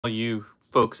You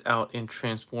folks out in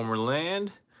Transformer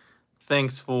Land.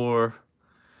 Thanks for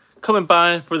coming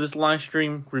by for this live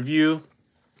stream review.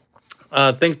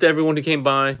 Thanks to everyone who came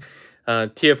by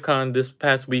TFCon this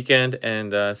past weekend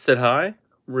and said hi.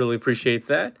 Really appreciate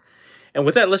that. And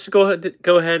with that, let's go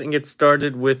ahead and get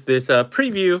started with this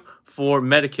preview for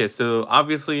Medicus. So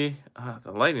obviously,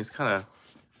 the lighting is kind of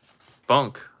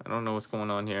bunk. I don't know what's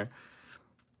going on here.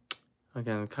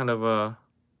 Again, kind of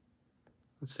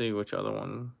let's see which other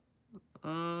one.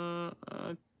 I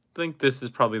think this is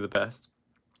probably the best.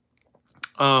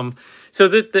 So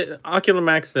the Ocular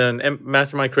Max and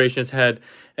Mastermind Creations had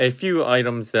a few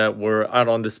items that were out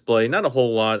on display. Not a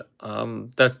whole lot.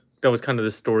 That was kind of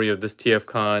the story of this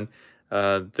TFCon.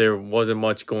 There wasn't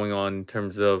much going on in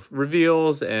terms of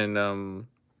reveals and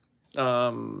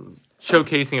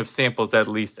showcasing of samples, at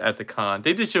least at the con.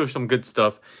 They did show some good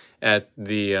stuff at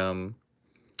the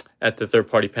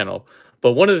third-party panel.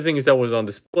 But one of the things that was on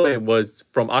display was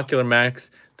from Ocular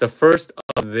Max, the first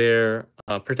of their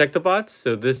Protectobots.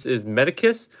 So this is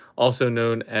Medicus, also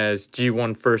known as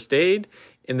G1 First Aid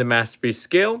in the Masterpiece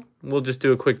scale. We'll just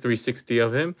do a quick 360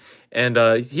 of him. And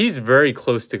he's very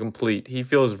close to complete. He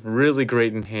feels really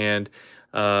great in hand.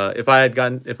 If I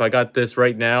got this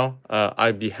right now,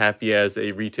 I'd be happy as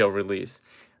a retail release.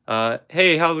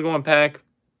 Hey, how's it going, Pack?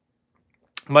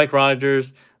 Mike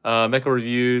Rogers, Mecha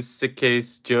Reviews, Sick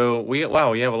Case, Joe. We have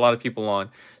a lot of people on.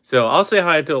 So I'll say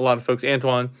hi to a lot of folks.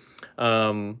 Antoine.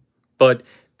 But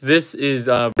this is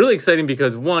really exciting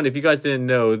because, one, if you guys didn't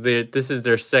know, this is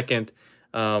their second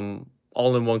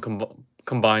all-in-one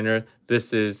combiner.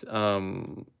 This is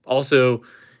also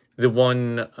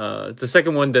the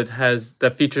second one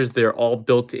that features their all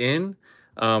built-in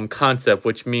concept,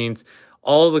 which means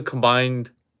all the combined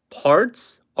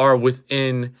parts are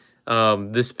within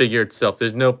this figure itself.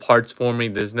 There's no parts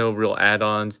forming. There's no real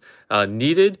add-ons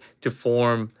needed to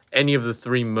form any of the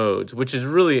three modes, which is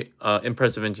really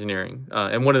impressive engineering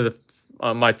and one of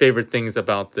my favorite things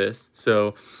about this.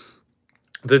 So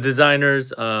the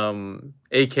designers,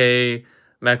 AK,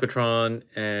 Macrotron,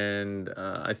 and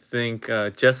I think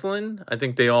Jesslyn, I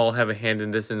think they all have a hand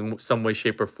in this in some way,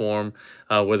 shape, or form,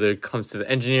 whether it comes to the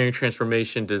engineering,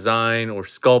 transformation, design, or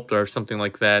sculpt, or something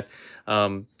like that.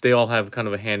 They all have kind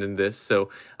of a hand in this. So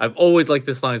I've always liked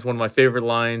this line. It's one of my favorite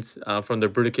lines from their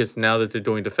Bruticus. Now that they're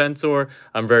doing Defensor,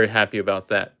 I'm very happy about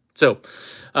that. So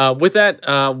with that,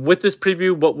 with this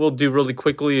preview, what we'll do really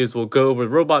quickly is we'll go over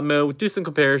robot mode, do some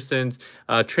comparisons,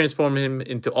 transform him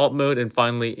into alt mode, and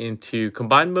finally into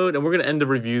combined mode. And we're going to end the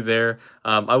review there.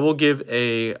 I will give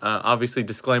a obviously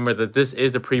disclaimer that this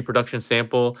is a pre-production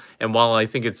sample. And while I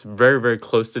think it's very, very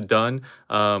close to done,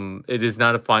 it is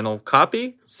not a final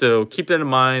copy. So keep that in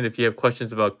mind if you have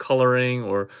questions about coloring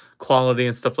or quality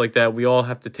and stuff like that. We all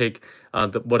have to take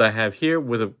what I have here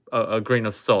with a grain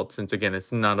of salt, since again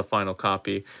it's not a final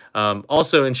copy.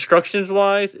 Also, instructions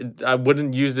wise, I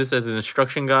wouldn't use this as an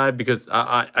instruction guide because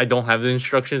I don't have the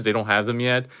instructions. They don't have them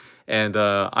yet, and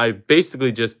I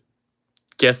basically just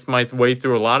guessed my way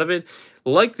through a lot of it.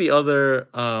 Like the other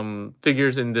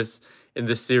figures in this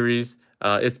series,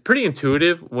 it's pretty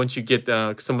intuitive once you get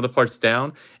some of the parts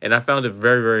down, and I found it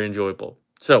very, very enjoyable.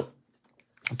 So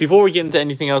before we get into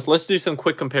anything else, let's do some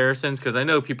quick comparisons, because I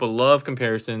know people love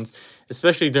comparisons,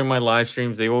 especially during my live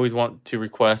streams. They always want to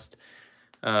request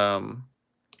comparison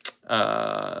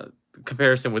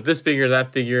with this figure,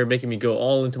 that figure, making me go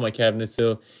all into my cabinet.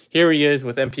 So here he is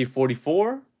with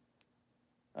MP44.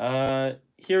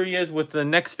 Here he is with the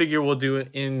next figure we'll do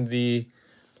in the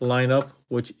lineup,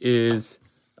 which is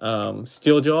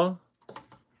Steeljaw,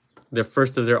 the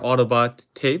first of their Autobot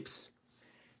tapes.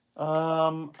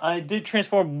 I did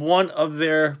transform one of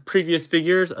their previous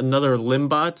figures, another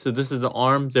Limbot. So this is the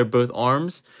arm. They're both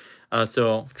arms.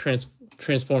 So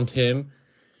transformed him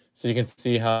so you can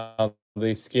see how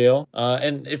they scale.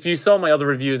 And if you saw my other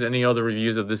reviews, any other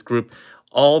reviews of this group,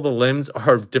 all the limbs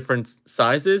are different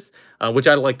sizes, which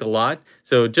I liked a lot.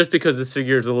 So just because this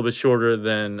figure is a little bit shorter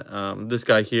than this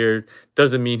guy here,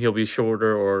 doesn't mean he'll be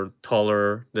shorter or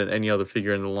taller than any other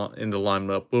figure in the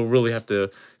lineup. We'll really have to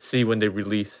see when they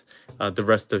release the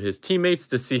rest of his teammates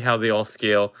to see how they all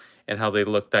scale and how they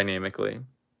look dynamically.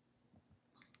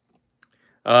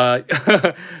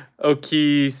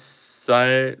 Oki,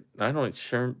 I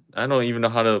don't even know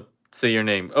how to say your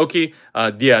name. Okay,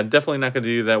 yeah, definitely not going to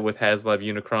do that with HasLab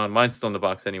Unicron. Mine's still in the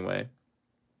box anyway.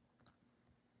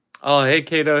 Oh, hey,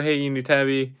 Kato. Hey,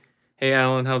 Unitabby. Hey,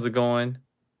 Alan. How's it going?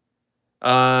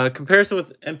 Comparison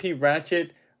with MP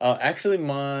Ratchet. Actually,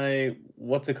 my,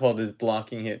 what's it called, is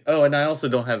blocking it. Oh, and I also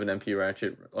don't have an MP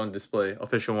Ratchet on display,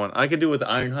 official one. I could do with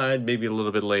Ironhide maybe a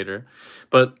little bit later.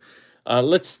 But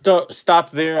Let's stop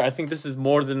there. I think this is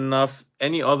more than enough.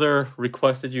 Any other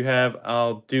requests that you have,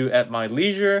 I'll do at my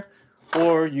leisure,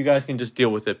 or you guys can just deal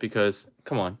with it because,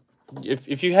 come on.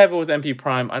 If you have it with MP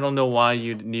Prime, I don't know why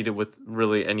you'd need it with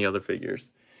really any other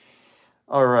figures.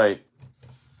 All right.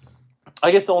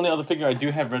 I guess the only other figure I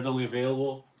do have readily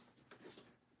available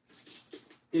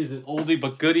is an oldie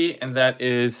but goodie, and that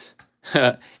is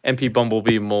MP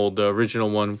Bumblebee mold, the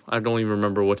original one. I don't even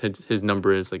remember what his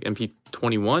number is, like MP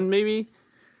 21 maybe?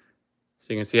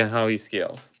 So you can see how he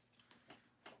scales.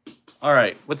 All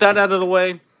right, with that out of the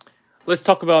way, let's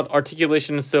talk about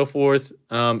articulation and so forth,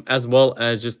 as well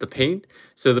as just the paint.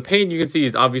 So the paint you can see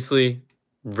is obviously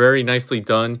very nicely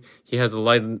done. He has a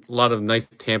lot of nice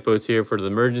tampos here for the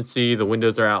emergency. The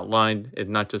windows are outlined and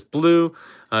not just blue.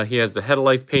 He has the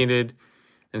headlights painted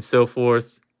and so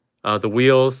forth. The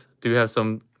wheels do have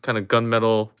some kind of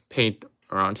gunmetal paint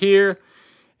around here.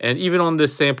 And even on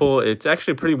this sample, it's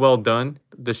actually pretty well done.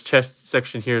 This chest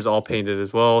section here is all painted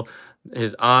as well.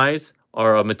 His eyes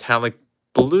are a metallic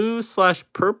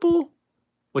blue/purple,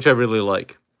 which I really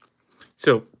like.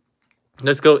 So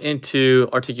let's go into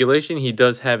articulation. He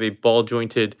does have a ball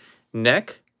jointed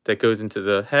neck that goes into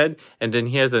the head. And then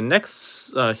he has a neck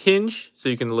hinge, so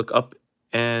you can look up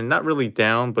and not really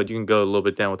down, but you can go a little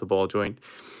bit down with the ball joint.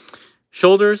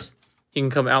 Shoulders, he can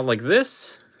come out like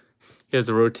this. He has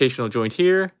a rotational joint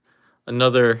here,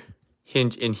 another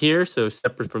hinge in here, so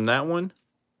separate from that one.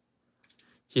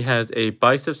 He has a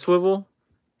bicep swivel.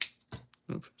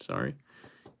 Oops, sorry.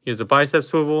 He has a bicep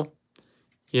swivel.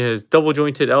 He has double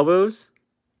jointed elbows.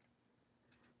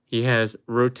 He has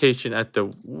rotation at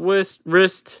the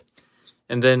wrist.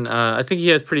 And then I think he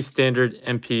has pretty standard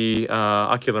MP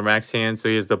Ocular Max hands. So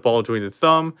he has the ball jointed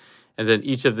thumb. And then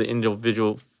each of the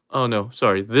individual... Oh, no,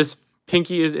 sorry. This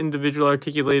pinky is individual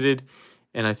articulated.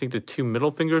 And I think the two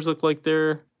middle fingers look like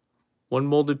they're one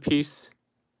molded piece.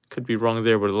 Could be wrong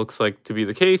there, but it looks like to be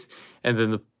the case. And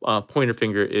then the pointer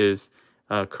finger is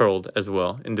curled as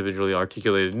well, individually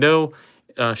articulated. No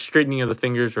straightening of the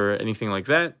fingers or anything like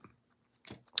that.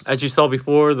 As you saw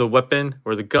before, the weapon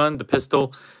or the gun, the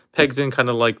pistol, pegs in kind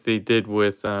of like they did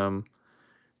with the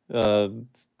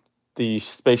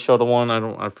space shuttle one.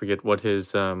 I forget what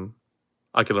his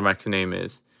Ocular Max name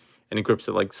is. And he grips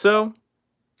it like so.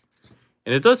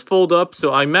 And it does fold up,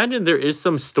 so I imagine there is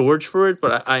some storage for it,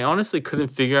 but I honestly couldn't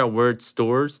figure out where it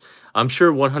stores. I'm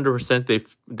sure 100%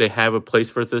 they have a place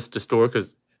for this to store,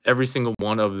 because every single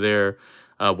one of their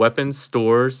weapons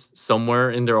stores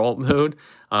somewhere in their alt mode.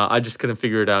 I just couldn't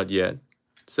figure it out yet.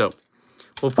 So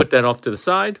we'll put that off to the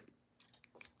side.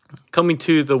 Coming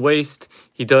to the waist,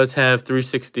 he does have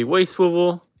 360 waist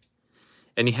swivel,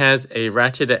 and he has a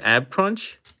ratcheted ab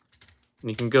crunch,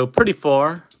 and he can go pretty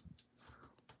far.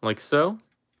 Like so.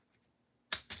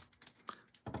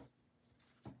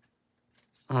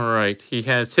 All right, he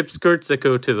has hip skirts that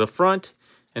go to the front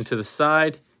and to the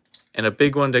side, and a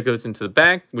big one that goes into the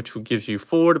back, which gives you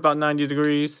forward about 90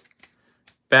 degrees,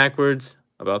 backwards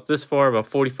about this far, about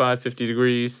 45, 50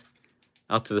 degrees,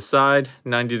 out to the side,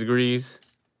 90 degrees.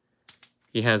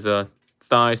 He has a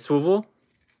thigh swivel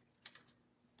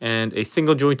and a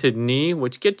single jointed knee,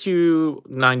 which gets you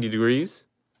 90 degrees.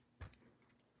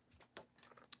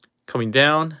 Coming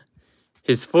down,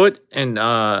 his foot and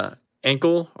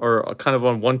ankle are kind of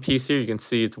on one piece here. You can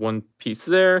see it's one piece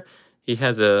there. He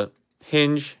has a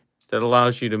hinge that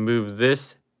allows you to move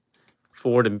this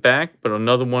forward and back, but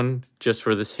another one just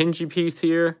for this hingy piece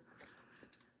here.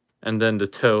 And then the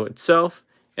toe itself.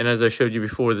 And as I showed you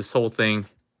before, this whole thing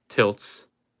tilts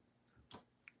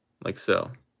like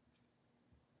so.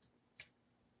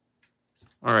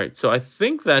 All right, so I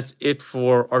think that's it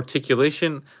for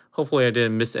articulation. Hopefully I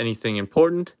didn't miss anything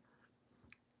important.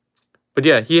 But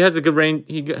yeah, he has a good range.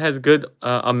 He has a good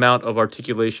amount of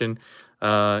articulation,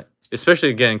 especially,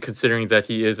 again, considering that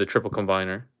he is a triple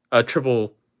combiner, a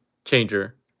triple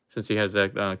changer, since he has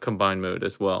that combine mode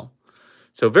as well.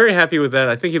 So very happy with that.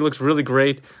 I think he looks really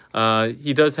great.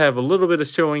 He does have a little bit of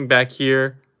showing back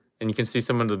here, and you can see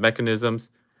some of the mechanisms.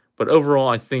 But overall,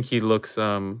 I think he looks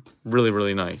really,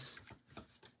 really nice.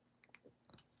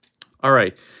 All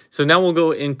right, so now we'll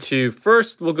go into,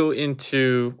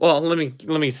 well,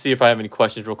 let me see if I have any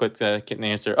questions real quick that I can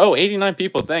answer. Oh, 89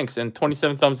 people, thanks, and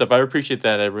 27 thumbs up. I appreciate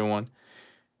that, everyone.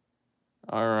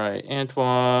 All right,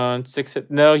 Antoine, 6,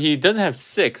 no, he doesn't have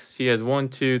 6. He has 1,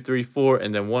 2, 3, 4,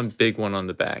 and then one big one on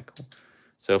the back.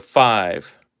 So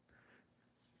 5.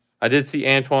 I did see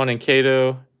Antoine and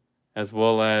Kato, as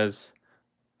well as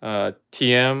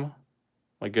TM,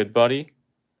 my good buddy,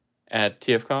 at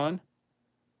TFCon.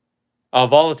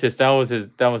 Volatus,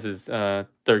 that was his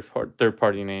third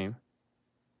party name.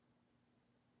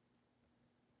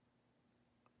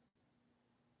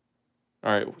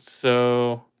 All right,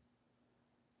 so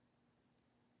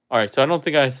I don't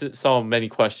think I saw many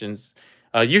questions.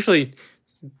 Usually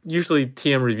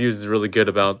TM Reviews is really good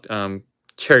about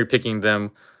cherry picking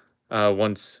them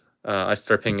once I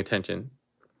start paying attention.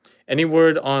 Any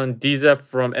word on DZEP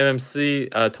from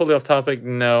MMC? Totally off topic.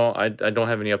 No, I don't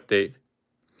have any update.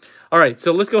 All right,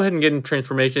 so let's go ahead and get into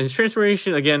transformation. His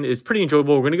transformation, again, is pretty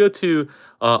enjoyable. We're going to go to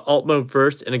alt mode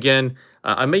first. And again,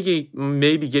 I may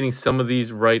be getting some of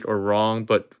these right or wrong,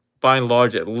 but by and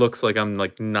large, it looks like I'm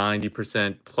like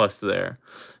 90% plus there.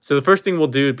 So the first thing we'll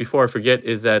do before I forget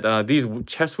is that these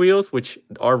chest wheels, which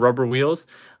are rubber wheels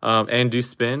and do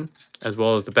spin, as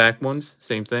well as the back ones,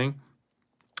 same thing.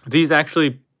 These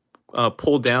actually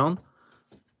pull down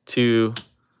to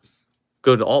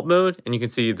go to alt mode, and you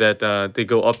can see that they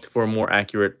go up for a more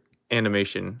accurate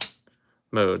animation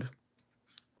mode.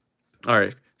 All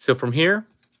right, so from here,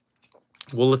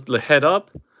 we'll lift the head up,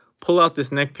 pull out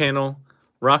this neck panel,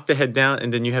 rock the head down,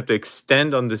 and then you have to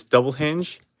extend on this double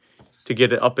hinge to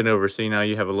get it up and over. So now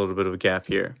you have a little bit of a gap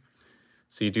here.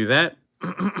 So you do that.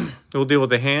 We'll deal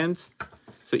with the hands.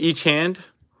 So each hand,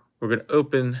 we're going to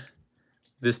open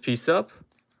this piece up.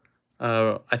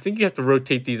 I think you have to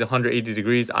rotate these 180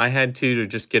 degrees. I had to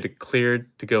just get it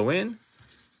cleared to go in.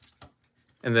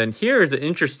 And then here is an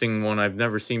interesting one I've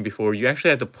never seen before. You actually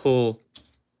have to pull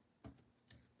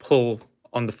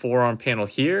on the forearm panel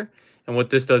here. And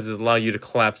what this does is allow you to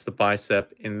collapse the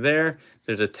bicep in there.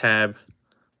 There's a tab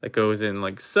that goes in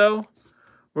like so.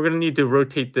 We're going to need to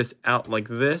rotate this out like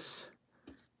this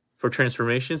for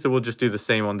transformation. So we'll just do the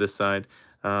same on this side.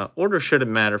 Order shouldn't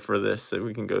matter for this. So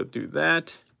we can go do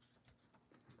that.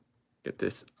 Get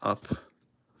this up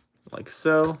like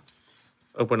so.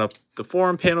 Open up the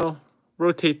forearm panel.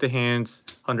 Rotate the hands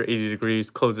 180 degrees.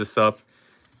 Close this up.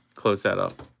 Close that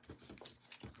up.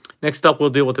 Next up, we'll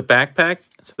deal with the backpack.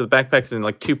 So the backpack is in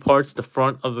like two parts. The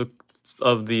front of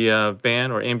the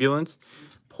van or ambulance.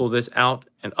 Pull this out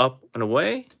and up and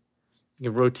away.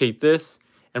 You can rotate this.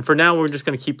 And for now, we're just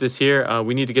going to keep this here.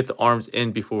 We need to get the arms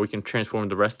in before we can transform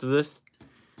the rest of this.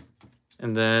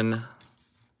 And then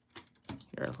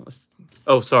here,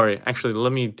 oh, sorry. Actually,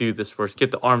 let me do this first.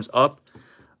 Get the arms up.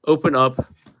 Open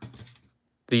up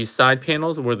these side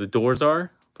panels where the doors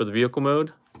are for the vehicle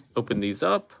mode. Open these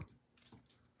up.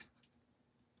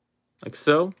 Like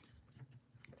so.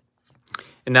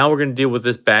 And now we're going to deal with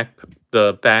this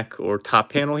the back or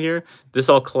top panel here. This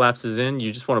all collapses in.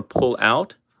 You just want to pull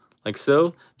out like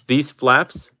so. These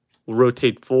flaps will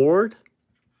rotate forward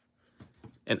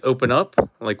and open up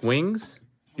like wings.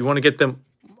 You want to get them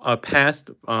past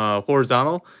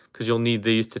horizontal because you'll need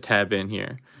these to tab in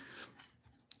here.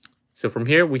 So from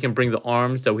here, we can bring the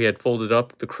arms that we had folded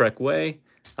up the correct way.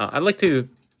 I like to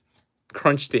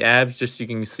crunch the abs just so you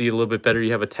can see a little bit better.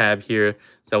 You have a tab here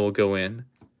that will go in.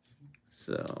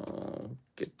 So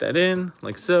get that in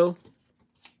like so.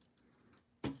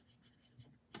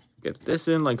 Get this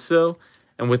in like so.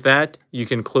 And with that, you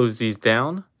can close these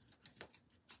down.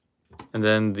 And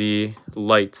then the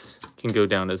lights can go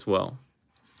down as well.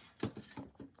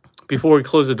 Before we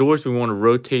close the doors, we want to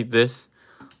rotate this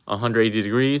 180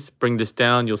 degrees. Bring this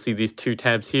down. You'll see these two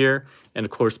tabs here and a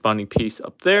corresponding piece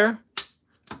up there.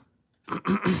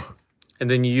 And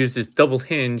then you use this double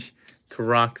hinge to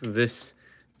rock this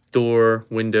door,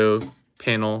 window,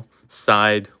 panel,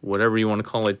 side, whatever you want to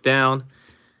call it, down.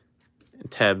 And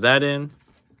tab that in.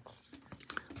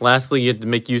 Lastly, you have to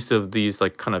make use of these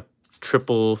like kind of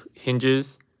triple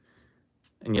hinges.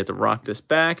 And you have to rock this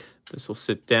back. This will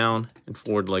sit down and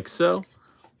forward like so.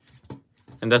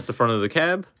 And that's the front of the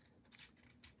cab.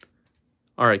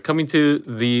 All right, coming to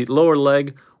the lower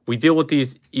leg, we deal with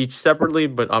these each separately,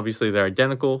 but obviously they're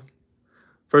identical.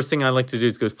 First thing I like to do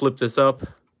is go flip this up.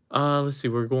 Let's see,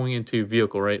 we're going into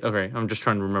vehicle, right? Okay, I'm just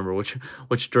trying to remember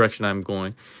which direction I'm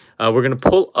going. We're going to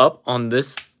pull up on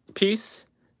this piece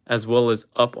as well as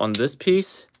up on this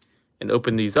piece and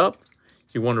open these up.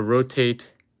 You want to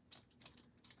rotate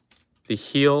the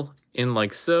heel in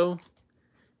like so,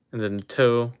 and then the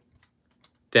toe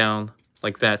down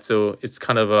like that. So it's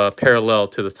kind of parallel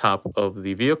to the top of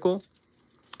the vehicle.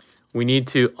 We need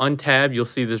to untab. You'll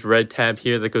see this red tab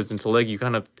here that goes into leg. You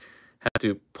kind of have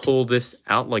to pull this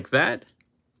out like that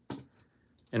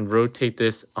and rotate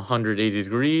this 180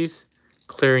 degrees,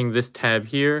 clearing this tab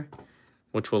here,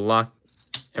 which will lock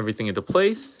everything into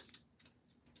place.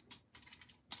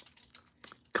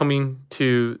 Coming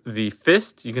to the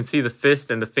fist, you can see the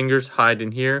fist and the fingers hide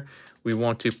in here. We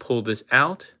want to pull this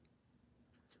out.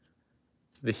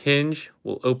 The hinge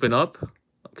will open up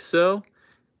like so.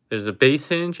 There's a base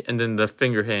hinge and then the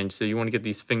finger hinge. So you want to get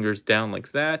these fingers down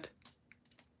like that.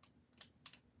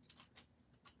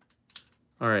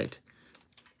 All right.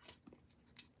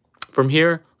 From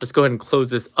here, let's go ahead and close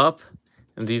this up,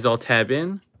 and these all tab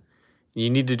in. You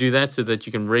need to do that so that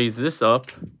you can raise this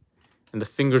up, and the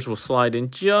fingers will slide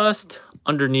in just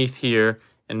underneath here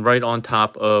and right on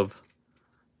top of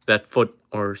that foot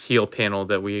or heel panel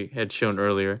that we had shown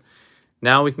earlier.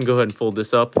 Now we can go ahead and fold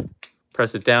this up,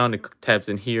 press it down, it tabs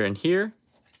in here and here.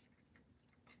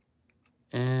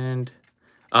 And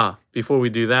before we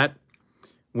do that,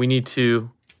 we need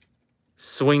to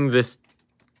swing this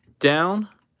down.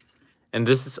 And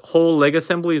this whole leg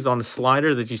assembly is on a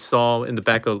slider that you saw in the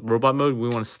back of robot mode. We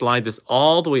want to slide this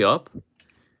all the way up.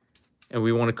 And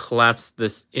we want to collapse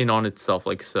this in on itself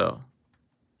like so.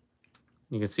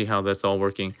 You can see how that's all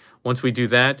working. Once we do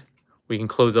that, we can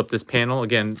close up this panel.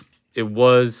 Again, it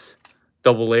was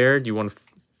double layered. You want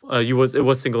to, it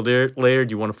was single layered.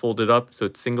 You want to fold it up so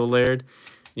it's single layered.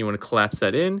 You want to collapse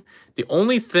that in. The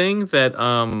only thing that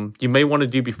you may want to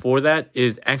do before that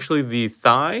is actually the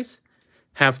thighs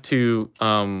have to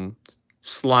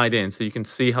slide in. So you can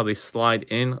see how they slide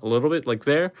in a little bit like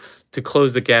there to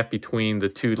close the gap between the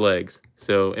two legs.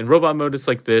 So in robot mode, it's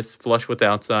like this, flush with the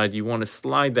outside. You want to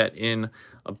slide that in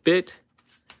a bit.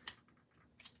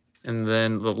 And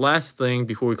then the last thing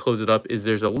before we close it up is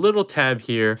there's a little tab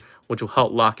here which will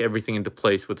help lock everything into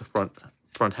place with the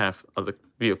front half of the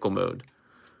vehicle mode.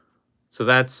 So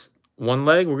that's one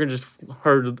leg. We're going to just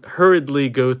hurriedly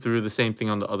go through the same thing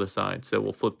on the other side. So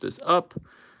we'll flip this up,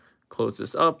 close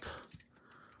this up,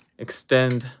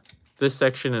 extend this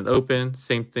section and open.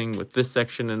 Same thing with this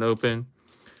section and open.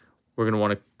 We're going to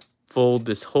want to fold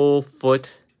this whole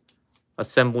foot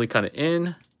assembly kind of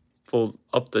in, fold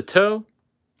up the toe.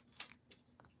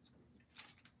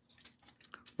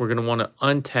 We're going to want to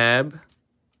untab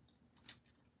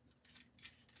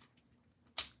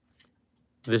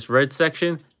this red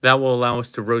section. That will allow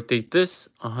us to rotate this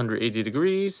 180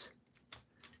 degrees.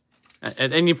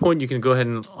 At any point, you can go ahead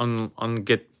and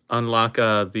unlock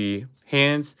the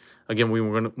hands. Again, we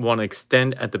want to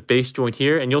extend at the base joint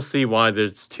here, and you'll see why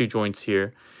there's two joints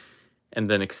here. And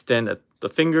then extend at the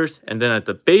fingers, and then at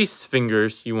the base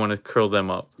fingers, you want to curl them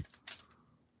up.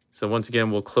 So once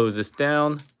again, we'll close this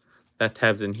down. That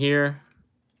tabs in here.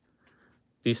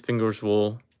 These fingers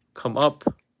will come up,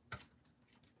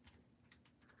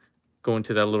 go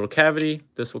into that little cavity.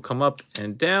 This will come up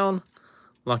and down,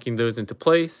 locking those into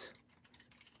place.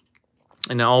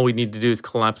 And now all we need to do is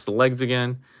collapse the legs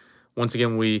again. Once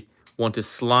again, we want to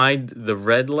slide the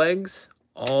red legs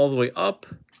all the way up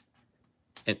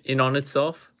and in on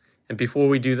itself. And before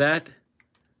we do that,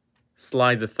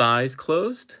 slide the thighs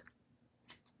closed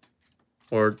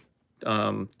or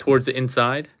towards the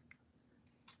inside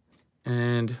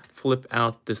and flip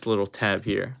out this little tab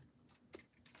here.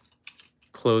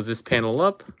 Close this panel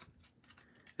up.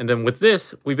 And then with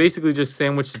this, we basically just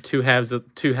sandwich the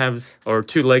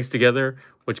two legs together,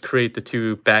 which create the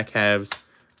two back halves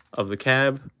of the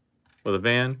cab or the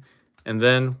van. And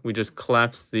then we just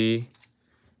collapse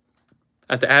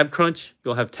at the ab crunch,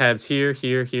 you'll have tabs here,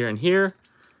 here, here, and here.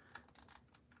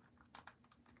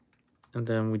 And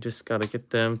then we just got to get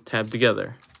them tabbed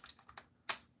together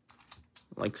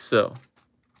like so.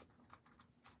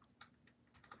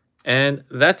 And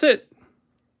that's it.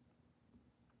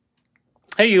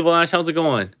 Hey, Evil Ash, how's it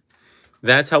going?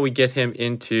 That's how we get him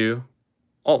into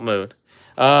alt mode.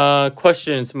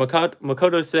 Questions.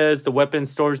 Makoto says the weapon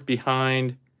stores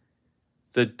behind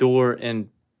the door and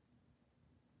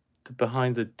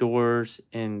behind the doors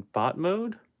in bot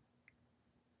mode.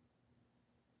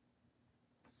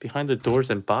 Behind the doors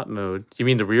in bot mode. You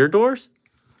mean the rear doors?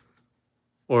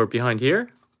 Or behind here?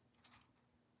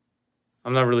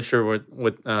 I'm not really sure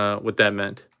what that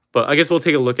meant. But I guess we'll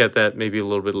take a look at that maybe a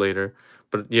little bit later.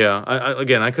 But yeah,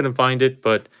 again, I couldn't find it.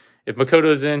 But if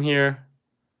Makoto's in here,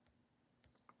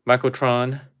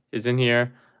 Makotron is in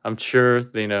here, I'm sure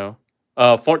they know.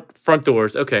 Front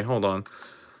doors. Okay, hold on.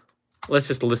 Let's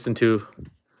just listen to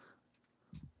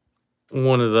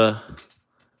one of the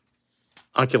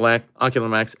Ocular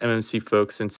Max MMC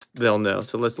folks, since they'll know.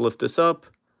 So let's lift this up,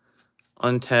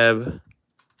 untab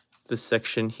this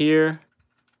section here,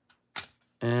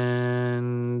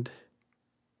 and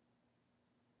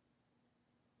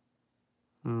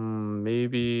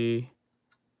maybe,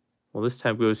 well, this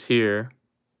tab goes here.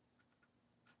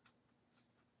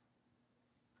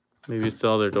 Maybe it's the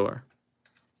other door.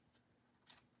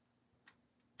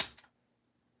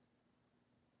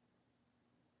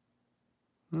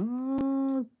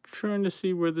 Trying to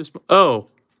see where this. Oh,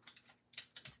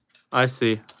 I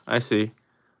see.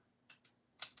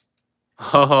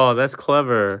 Oh, that's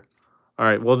clever. All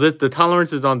right. Well, the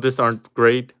tolerances on this aren't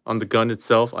great on the gun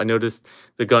itself. I noticed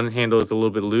the gun handle is a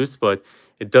little bit loose, but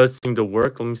it does seem to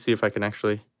work. Let me see if I can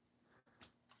actually.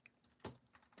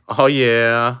 Oh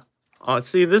yeah.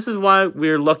 See, this is why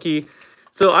we're lucky.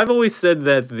 So I've always said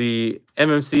that the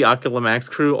MMC Ocular Max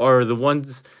crew are the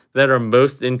ones that are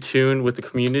most in tune with the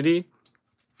community.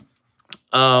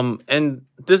 And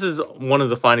this is one of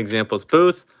the fine examples.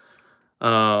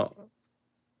 Uh,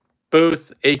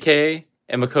 both AK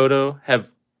and Makoto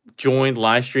have joined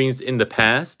live streams in the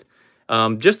past. I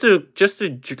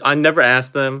never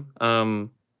ask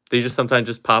them. They just sometimes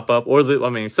just pop up, I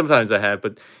mean, sometimes I have,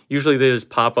 but usually they just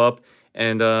pop up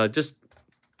and just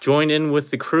join in with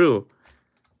the crew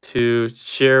to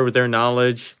share with their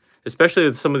knowledge, especially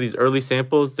with some of these early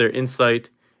samples. Their insight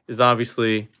is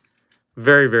obviously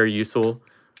very, very useful.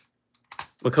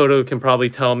 Makoto can probably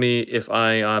tell me if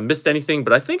I missed anything,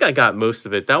 but I think I got most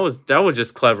of it. That was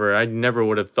just clever. I never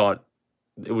would have thought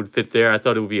it would fit there. I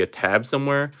thought it would be a tab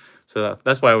somewhere. So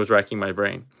that's why I was racking my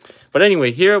brain. But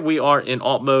anyway, here we are in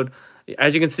alt mode.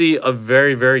 As you can see, a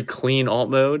very, very clean alt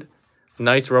mode.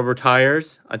 Nice rubber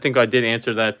tires. I think I did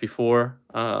answer that before.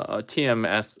 TM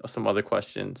asked some other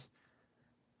questions.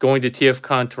 Going to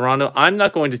TFCon Toronto. I'm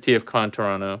not going to TFCon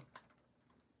Toronto.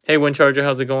 Hey, Windcharger,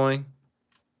 how's it going?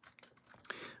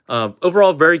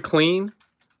 Overall, very clean.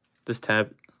 This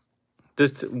tab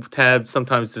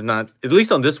sometimes does not, at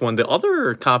least on this one. The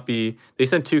other copy, they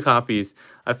sent 2 copies.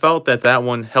 I felt that that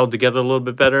one held together a little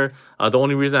bit better. The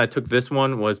only reason I took this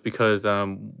one was because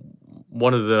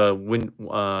one of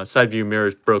the side view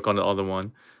mirrors broke on the other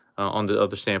one, on the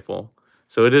other sample.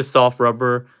 So it is soft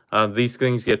rubber. These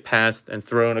things get passed and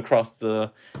thrown across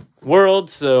the world.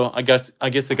 So I guess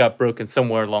it got broken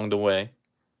somewhere along the way.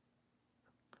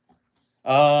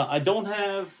 I don't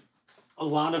have a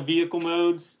lot of vehicle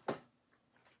modes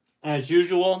as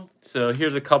usual. So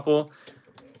here's a couple.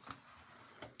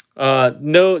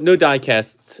 No die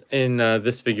casts in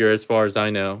this figure as far as I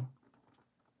know.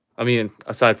 I mean,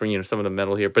 aside from, some of the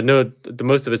metal here, but no, the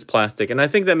most of it's plastic. And I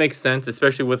think that makes sense,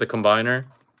 especially with a combiner.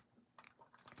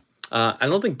 I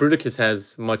don't think Bruticus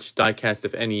has much die cast,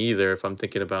 if any, either, if I'm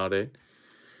thinking about it.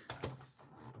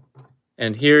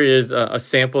 And here is a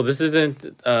sample. This isn't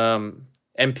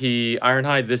MP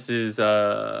Ironhide. This is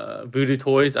Voodoo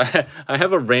Toys. I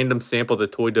have a random sample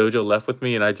that Toy Dojo left with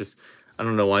me, and I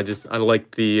don't know. I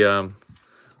like the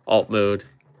alt mode.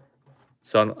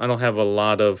 So I don't have a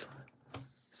lot of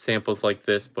samples like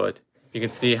this, but you can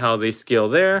see how they scale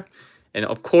there. And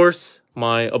of course,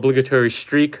 my obligatory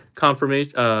streak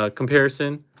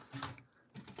comparison.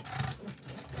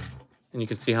 And you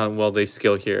can see how well they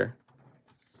scale here.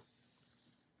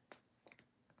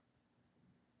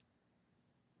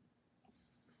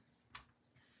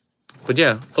 But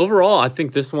yeah, overall, I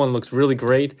think this one looks really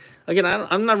great. Again,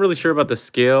 I'm not really sure about the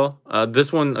scale.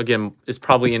 This one, again, is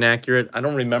probably inaccurate. I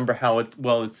don't remember how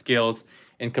well it scales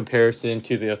in comparison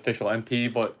to the official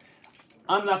MP, but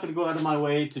I'm not going to go out of my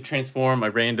way to transform a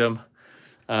random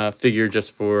figure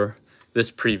just for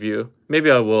this preview. Maybe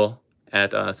I will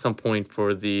at some point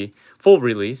for the full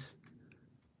release.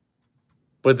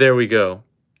 But there we go.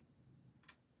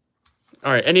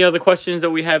 All right, any other questions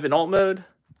that we have in alt mode?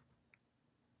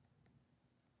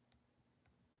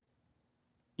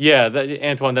 Yeah,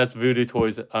 Antoine, that's Voodoo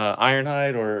Toys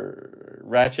Ironhide or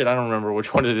Ratchet. I don't remember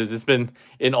which one it is. It's been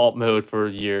in alt mode for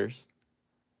years.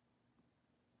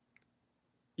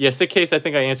 Yeah, Sick Case, I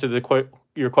think I answered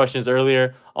your questions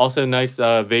earlier. Also, nice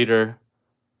Vader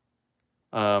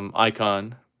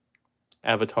icon,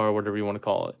 avatar, whatever you want to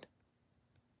call it.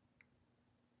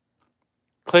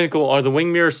 Clinical, are the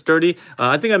wing mirrors sturdy?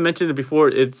 I think I mentioned it before.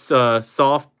 It's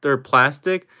softer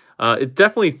plastic. It's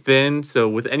definitely thin. So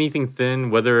with anything thin,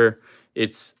 whether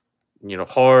it's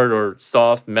hard or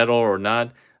soft, metal or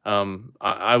not,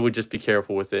 I would just be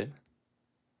careful with it.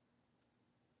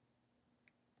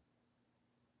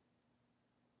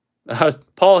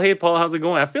 Paul, hey Paul, how's it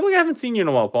going? I feel like I haven't seen you in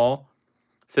a while, Paul.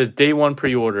 Says day 1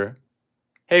 pre-order.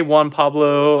 Hey Juan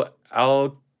Pablo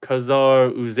Alcazar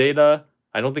Uzeda.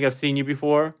 I don't think I've seen you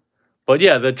before. But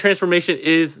yeah, the transformation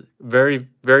is very,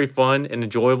 very fun and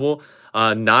enjoyable.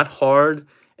 Not hard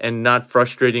and not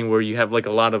frustrating where you have like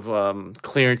a lot of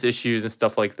clearance issues and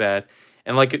stuff like that.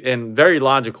 And very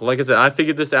logical. Like I said, I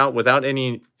figured this out without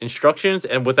any instructions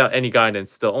and without any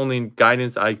guidance. The only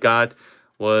guidance I got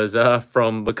was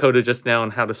from Makoto just now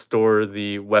on how to store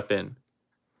the weapon.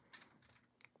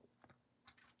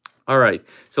 All right,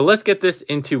 so let's get this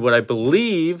into what I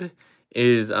believe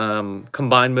is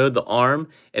combined mode, the arm.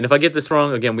 And if I get this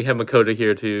wrong, again, we have Makoto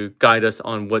here to guide us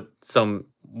on what some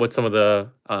of the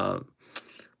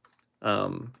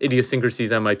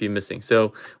idiosyncrasies I might be missing.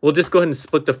 So we'll just go ahead and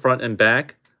split the front and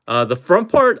back. The front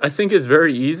part I think is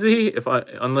very easy.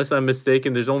 Unless I'm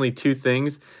mistaken, there's only two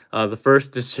things. The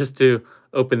first is just to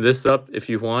open this up if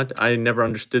you want. I never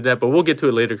understood that, but we'll get to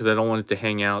it later because I don't want it to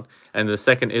hang out. And the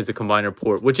second is the combiner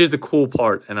port, which is a cool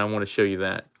part, and I want to show you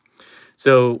that.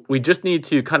 So we just need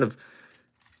to kind of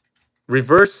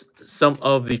reverse some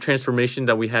of the transformation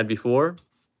that we had before.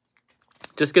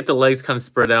 Just get the legs kind of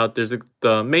spread out.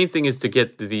 The main thing is to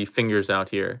get the fingers out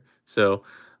here. So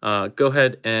go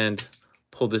ahead and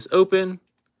pull this open,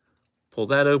 pull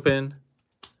that open.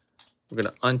 We're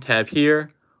going to untab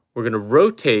here. We're going to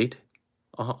rotate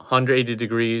 180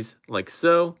 degrees like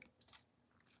so.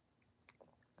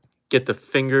 Get the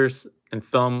fingers and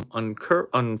thumb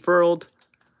unfurled.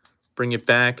 Bring it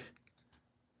back.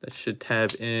 That should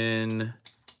tab in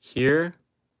here.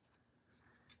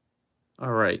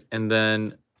 All right, and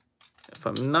then if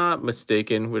I'm not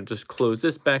mistaken, we'll just close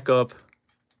this back up.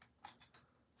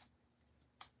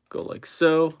 Go like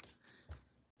so.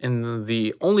 And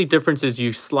the only difference is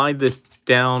you slide this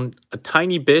down a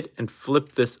tiny bit and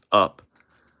flip this up.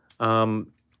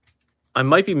 I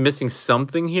might be missing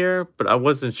something here, but I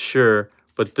wasn't sure.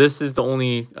 But this is the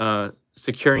only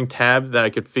securing tab that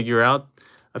I could figure out.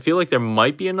 I feel like there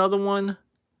might be another one,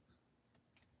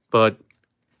 but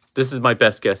this is my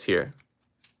best guess here.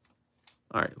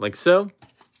 All right, like so.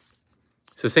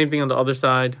 So same thing on the other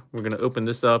side. We're going to open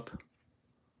this up,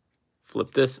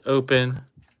 flip this open,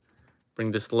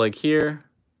 bring this leg here.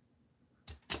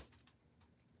 I'm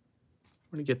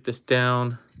going to get this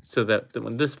down so that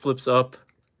when this flips up,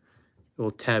 it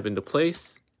will tab into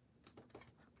place.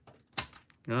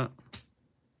 Yeah.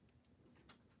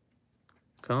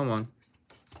 Come on.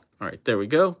 All right, there we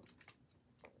go.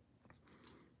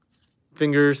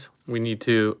 Fingers, we need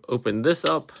to open this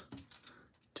up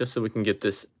just so we can get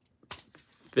this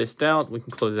fist out. We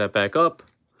can close that back up.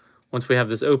 Once we have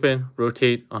this open,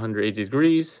 rotate 180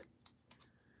 degrees.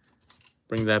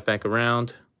 Bring that back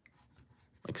around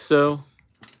like so.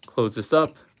 Close this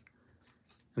up.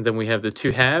 And then we have the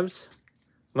two halves.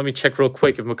 Let me check real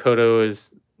quick if Makoto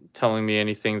is telling me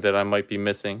anything that I might be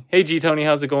missing. Hey, G-Tony,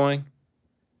 how's it going?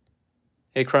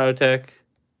 Hey, Cryotech.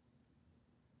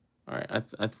 All right,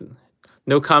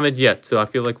 no comment yet, so I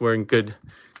feel like we're in good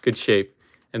shape.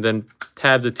 And then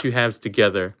tab the two halves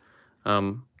together.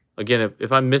 Again,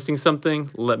 if I'm missing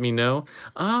something, let me know.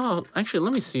 Oh, actually,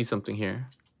 let me see something here.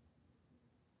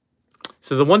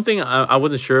 So the one thing I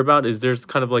wasn't sure about is there's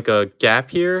kind of like a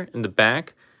gap here in the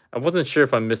back. I wasn't sure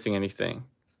if I'm missing anything.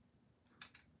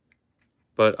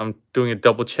 But I'm doing a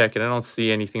double check, and I don't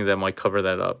see anything that might cover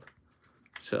that up.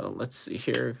 So let's see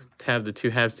here. Tab the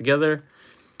two halves together.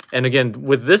 And again,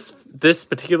 with this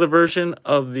particular version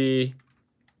of the...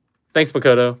 Thanks,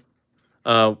 Makoto.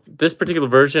 This particular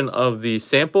version of the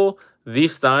sample,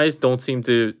 these thighs don't seem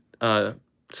to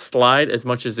slide as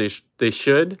much as they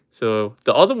should. So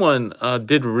the other one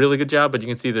did a really good job, but you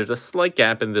can see there's a slight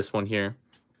gap in this one here.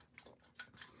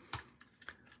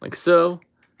 Like so.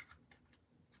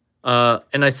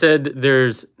 And I said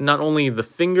there's not only the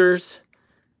fingers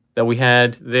that we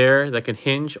had there that can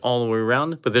hinge all the way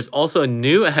around, but there's also a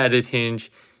new added hinge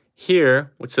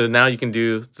here. So now you can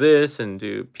do this and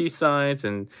do peace signs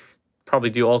and probably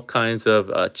do all kinds of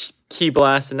key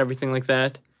blasts and everything like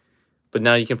that. But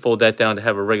now you can fold that down to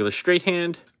have a regular straight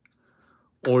hand,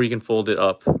 or you can fold it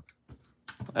up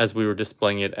as we were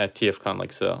displaying it at TFCon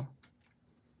like so.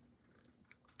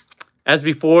 As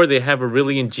before, they have a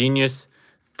really ingenious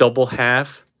double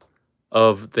half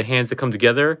of the hands that come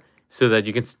together so that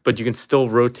you can still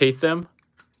rotate them,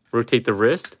 rotate the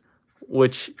wrist,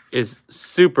 which is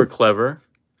super clever.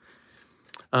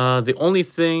 The only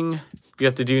thing you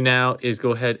have to do now is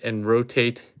go ahead and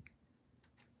rotate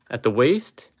at the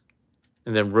waist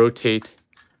and then rotate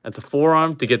at the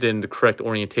forearm to get it in the correct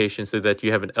orientation so that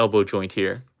you have an elbow joint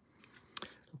here.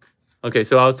 Okay,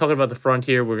 so I was talking about the front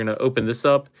here. We're going to open this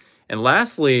up. And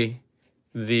lastly,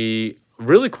 the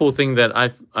really cool thing that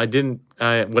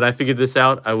when I figured this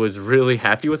out, I was really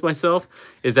happy with myself,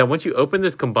 is that once you open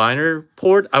this combiner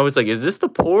port, I was like, is this the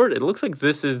port? It looks like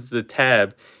this is the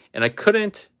tab. And I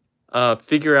couldn't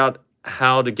figure out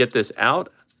how to get this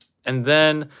out. And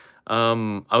then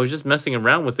I was just messing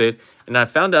around with it, and I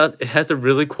found out it has a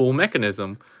really cool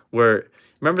mechanism where,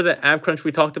 remember the ab crunch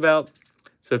we talked about?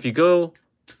 So if you go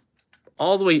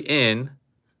all the way in,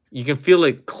 you can feel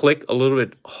it click a little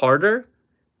bit harder.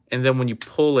 And then when you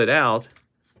pull it out,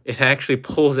 it actually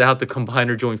pulls out the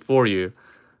combiner joint for you.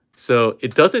 So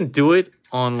it doesn't do it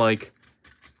on like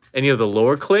any of the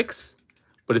lower clicks,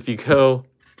 but if you go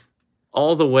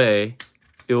all the way,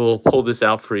 it will pull this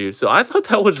out for you. So I thought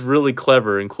that was really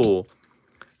clever and cool.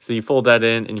 So you fold that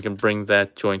in and you can bring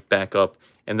that joint back up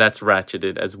and that's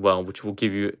ratcheted as well, which will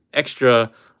give you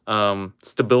extra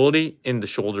stability in the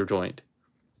shoulder joint.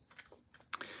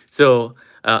 So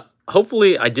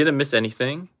hopefully I didn't miss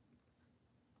anything.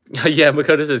 Yeah,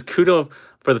 Makoto says kudo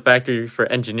for the factory for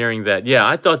engineering that. Yeah,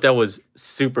 I thought that was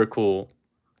super cool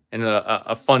and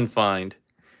a fun find.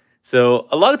 So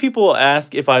a lot of people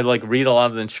ask if I like read a lot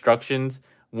of the instructions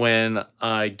when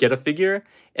I get a figure.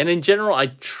 And in general, I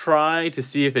try to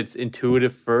see if it's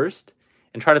intuitive first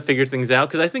and try to figure things out.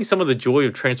 Because I think some of the joy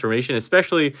of transformation,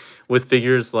 especially with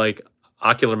figures like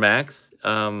Ocular Max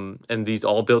and these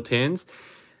all built-ins,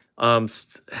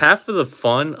 half of the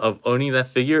fun of owning that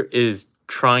figure is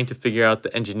trying to figure out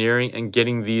the engineering and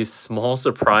getting these small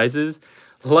surprises,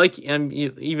 like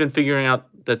even figuring out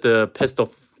that the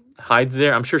pistol hides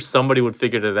there. I'm sure somebody would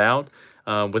figure it out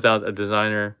without a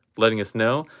designer letting us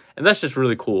know, and that's just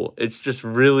really cool. It's just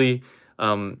really,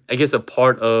 I guess, a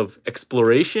part of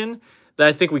exploration that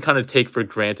I think we kind of take for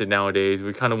granted nowadays.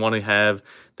 We kind of want to have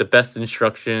the best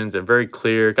instructions and very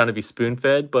clear, kind of be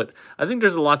spoon-fed, but I think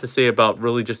there's a lot to say about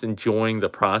really just enjoying the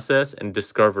process and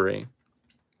discovery.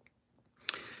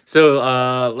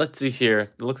 So let's see here.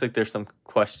 It looks like there's some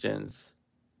questions.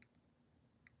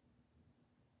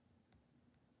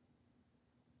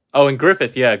 Oh, and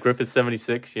Griffith, yeah, Griffith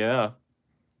 76, yeah.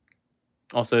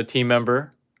 Also a team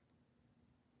member.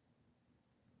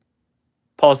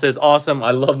 Paul says, awesome.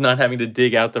 I love not having to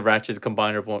dig out the ratchet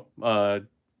combiner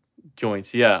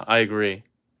joints. Yeah, I agree.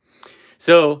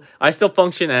 So I Still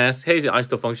Function asks, hey, I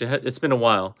Still Function, it's been a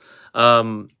while.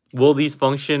 Will these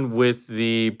function with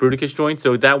the Bruticus joint?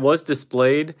 So that was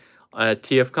displayed at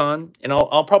TFCon, and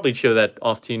I'll probably show that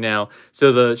off to you now.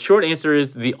 So the short answer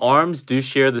is the arms do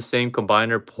share the same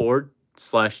combiner port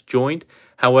 / joint.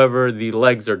 However, the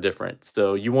legs are different.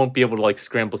 So you won't be able to like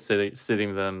scramble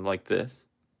sitting them like this.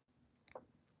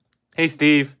 Hey,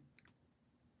 Steve.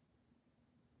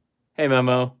 Hey,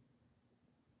 Memo.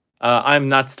 I'm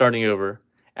not starting over.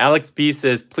 Alex B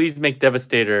says, please make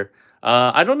Devastator.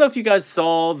 I don't know if you guys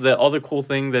saw the other cool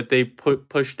thing that they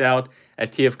pushed out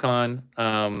at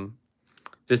TFCon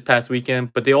this past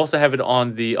weekend, but they also have it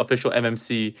on the official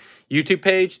MMC YouTube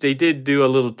page. They did do a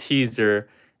little teaser,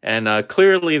 and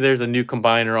clearly there's a new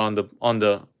combiner on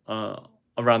the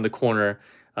around the corner.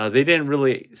 They didn't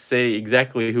really say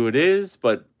exactly who it is,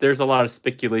 but there's a lot of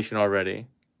speculation already.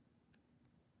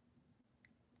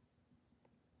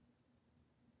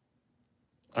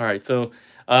 All right, so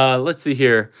let's see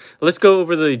here. Let's go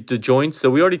over the joints. So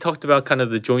we already talked about kind of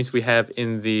the joints we have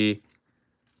in the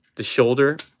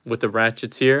shoulder with the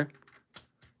ratchets here.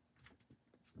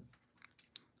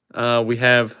 We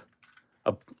have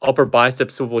a upper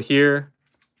bicep swivel here,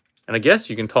 and I guess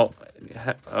you can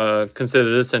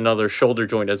consider this another shoulder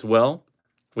joint as well,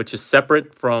 which is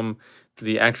separate from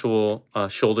the actual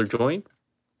shoulder joint.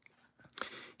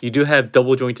 You do have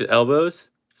double jointed elbows,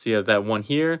 so you have that one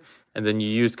here, and then you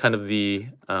use kind of the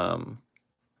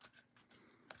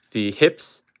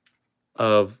hips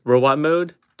of robot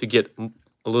mode to get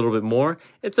a little bit more.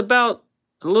 It's about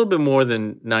a little bit more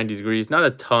than 90 degrees, not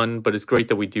a ton, but it's great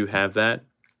that we do have that.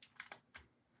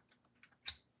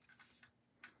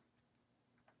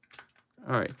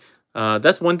 All right,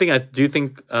 that's one thing I do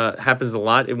think happens a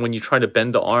lot, and when you try to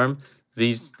bend the arm,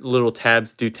 these little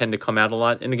tabs do tend to come out a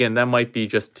lot. And again, that might be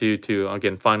just to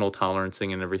again, final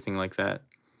tolerancing and everything like that.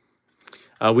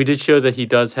 We did show that he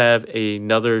does have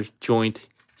another joint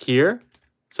here.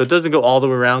 So it doesn't go all the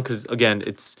way around because, again,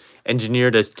 it's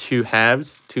engineered as two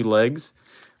halves, two legs.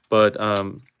 But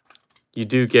you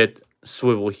do get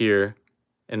swivel here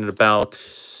and about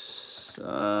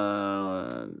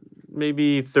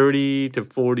maybe 30 to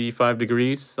 45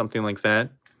 degrees, something like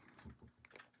that.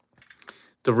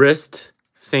 The wrist,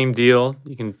 same deal.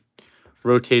 You can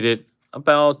rotate it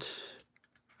about,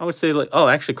 I would say, like, oh,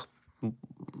 actually,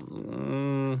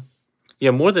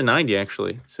 yeah, more than 90,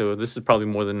 actually. So this is probably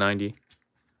more than 90.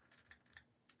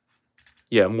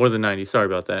 Yeah, more than 90. Sorry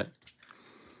about that.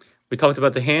 We talked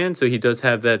about the hand, so he does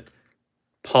have that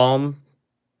palm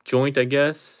joint, I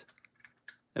guess.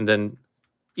 And then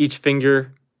each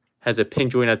finger has a pin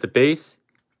joint at the base,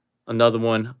 another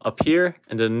one up here,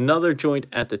 and then another joint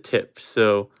at the tip.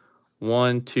 So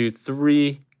 1, 2,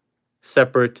 3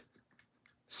 separate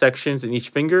sections in each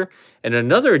finger. And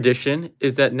another addition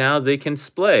is that now they can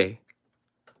splay.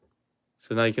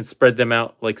 So now you can spread them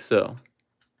out like so,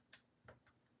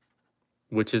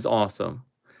 which is awesome.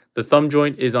 The thumb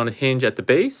joint is on a hinge at the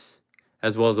base,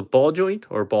 as well as a ball joint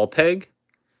or ball peg,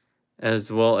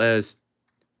 as well as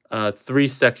 3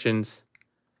 sections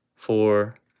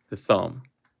for the thumb.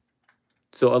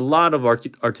 So a lot of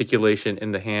articulation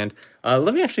in the hand.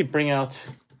 Let me bring out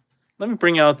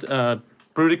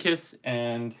Bruticus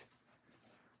and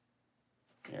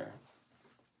here.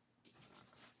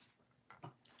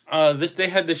 They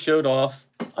had this showed off,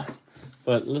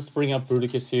 but let's bring up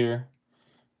Bruticus here,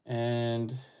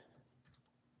 and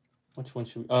which one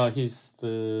should we, he's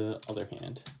the other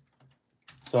hand.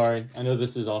 Sorry, I know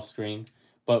this is off screen,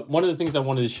 but one of the things I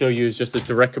wanted to show you is just a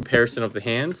direct comparison of the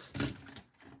hands.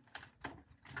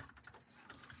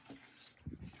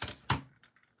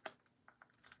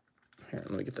 Here,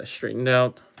 let me get that straightened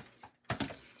out.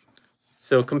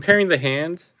 So comparing the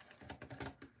hands,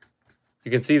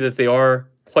 you can see that they are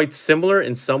quite similar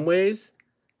in some ways,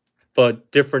 but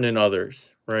different in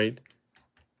others, right?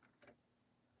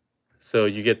 So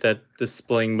you get that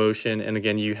displaying motion, and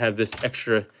again, you have this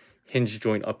extra hinge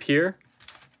joint up here,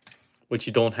 which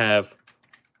you don't have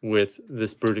with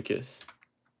this Bruticus.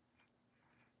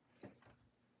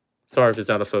 Sorry if it's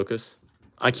out of focus.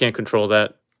 I can't control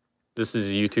that. This is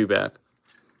a YouTube app.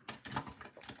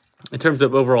 In terms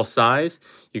of overall size,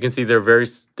 you can see they're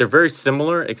very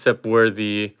similar, except where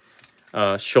the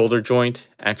shoulder joint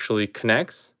actually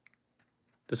connects.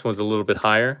 This one's a little bit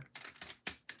higher.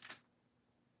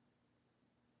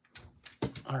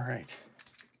 All right.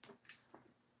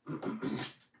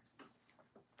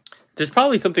 There's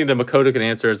probably something that Makoto can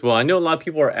answer as well. I know a lot of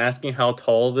people are asking how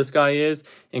tall this guy is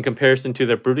in comparison to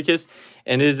their Bruticus,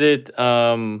 and is it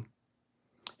about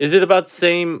the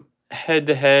same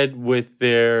head-to-head with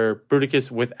their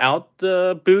Bruticus without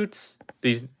the boots,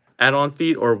 these add-on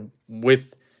feet, or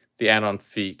with the add-on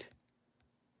feet?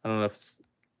 I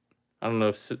don't know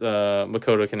if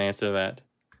Makoto can answer that.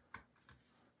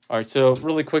 All right, so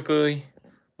really quickly,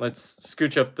 let's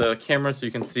scooch up the camera so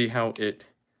you can see how it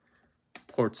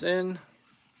ports in.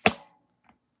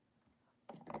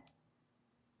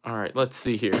 All right, let's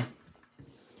see here.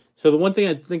 So the one thing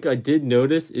I think I did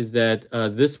notice is that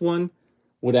this one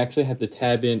would actually have to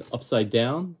tab in upside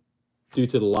down due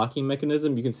to the locking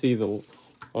mechanism. You can see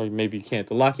or maybe you can't.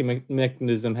 The locking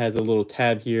mechanism has a little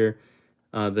tab here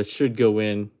that should go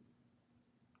in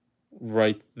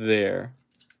right there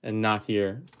and not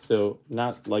here. So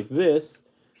not like this,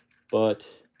 but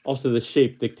also the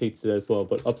shape dictates it as well,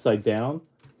 but upside down.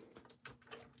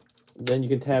 Then you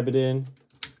can tab it in,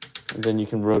 and then you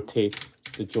can rotate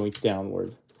the joint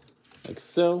downward, like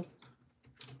so.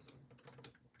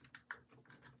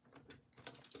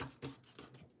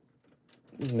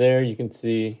 There you can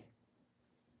see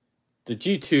the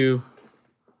G2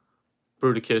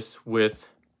 Bruticus with,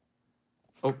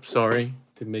 oh, sorry,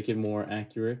 to make it more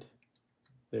accurate.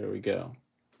 There we go.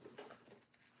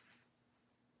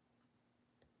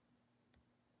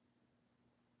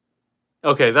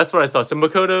 Okay, that's what I thought. So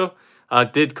Makoto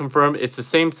did confirm it's the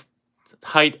same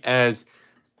height as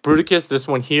Bruticus, this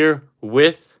one here,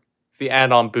 with the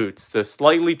add-on boots. So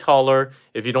slightly taller.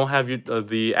 If you don't have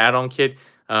the add-on kit,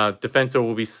 Defensor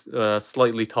will be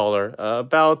slightly taller.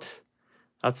 About,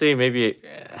 I'd say maybe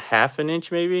half an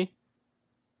inch, maybe.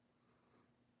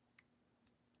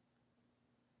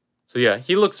 So yeah,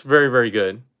 he looks very, very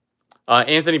good.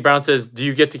 Anthony Brown says, do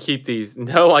you get to keep these?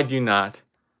 No, I do not.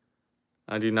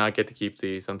 I do not get to keep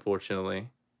these, unfortunately.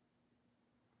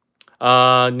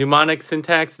 Mnemonic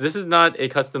Syntax. This is not a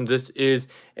custom. This is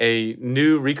a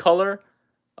new recolor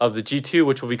of the G2,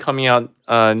 which will be coming out.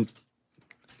 Let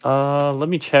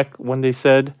me check when they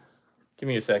said. Give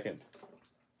me a second.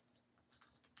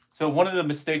 So one of the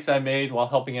mistakes I made while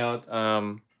helping out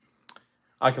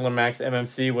Ocular Max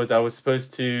MMC was I was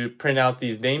supposed to print out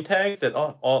these name tags that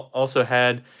also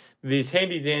had these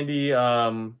handy dandy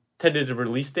tentative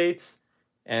release dates,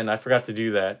 and I forgot to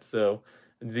do that. So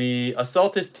the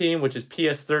Assaultus team, which is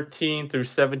PS13 through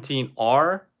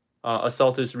 17R,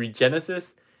 Assaultus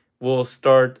Regenesis, will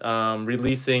start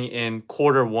releasing in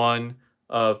Q1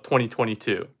 of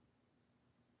 2022.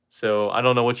 So I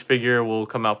don't know which figure will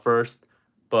come out first,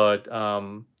 but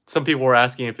some people were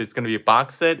asking if it's going to be a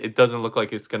box set. It doesn't look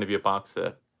like it's going to be a box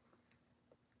set.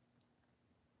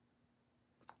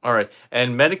 All right,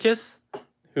 and Medicus,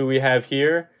 who we have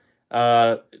here,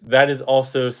 that is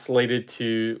also slated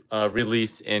to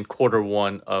release in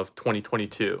Q1 of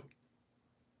 2022.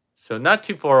 So not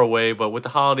too far away, but with the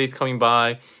holidays coming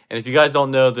by, and if you guys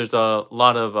don't know, there's a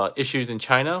lot of issues in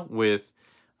China with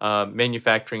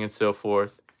manufacturing and so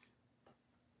forth.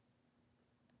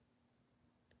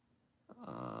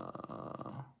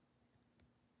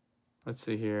 Let's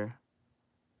see here.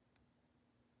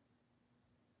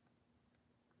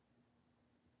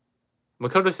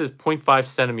 Makoto says 0.5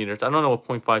 centimeters. I don't know what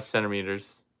 0.5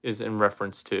 centimeters is in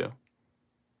reference to.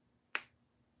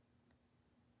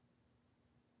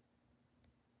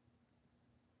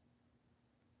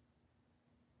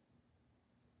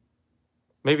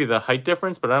 maybe the height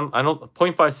difference, but I don't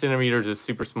 0.5 centimeters is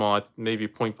super small. Maybe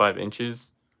 0.5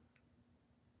 inches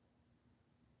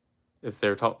if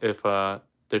they're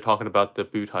talking about the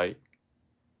boot height.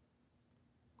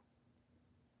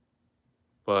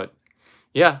 But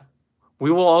yeah,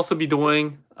 we will also be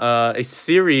doing a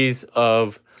series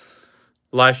of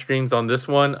live streams on this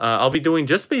one. I'll be doing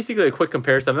just basically a quick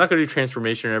comparison. I'm not going to do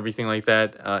transformation or everything like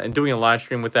that. And doing a live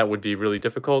stream with that would be really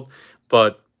difficult.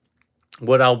 But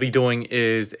what I'll be doing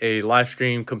is a live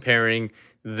stream comparing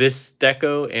this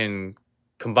deco in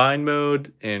combined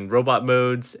mode, in robot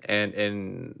modes, and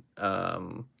in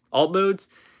alt modes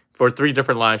for 3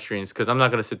 different live streams, because I'm not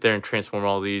going to sit there and transform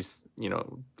all these, you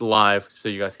know, live so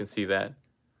you guys can see that.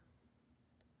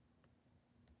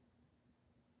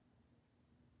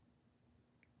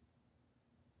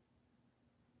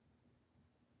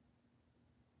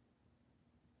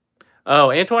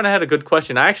 Oh, Antoine had a good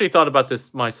question. I actually thought about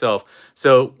this myself.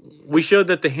 So we showed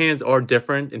that the hands are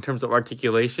different in terms of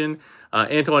articulation.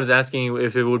 Antoine is asking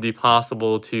if it would be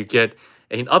possible to get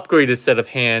an upgraded set of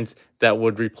hands that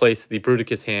would replace the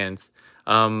Bruticus hands.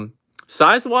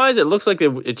 Size-wise, it looks like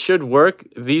it should work.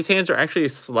 These hands are actually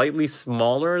slightly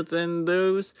smaller than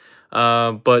those,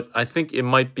 but I think it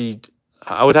might be,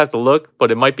 I would have to look,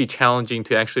 but it might be challenging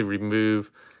to actually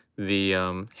remove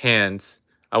the hands.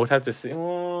 I would have to see.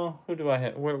 Well, who do I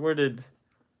have? Where did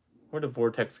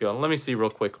Vortex go? Let me see real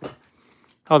quickly.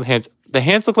 Oh, the hands. The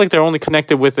hands look like they're only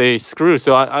connected with a screw.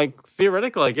 So I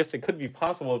theoretically, I guess it could be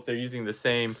possible if they're using the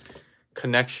same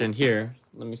connection here.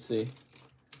 Let me see.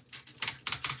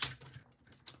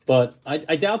 But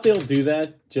I doubt they'll do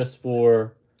that just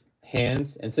for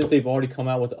hands. And since they've already come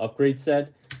out with an upgrade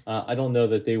set, I don't know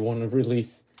that they want to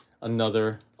release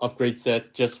another upgrade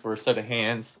set just for a set of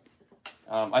hands.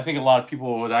 I think a lot of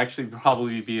people would actually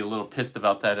probably be a little pissed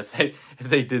about that if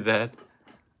they did that.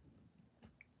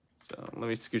 So let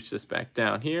me scooch this back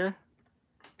down here.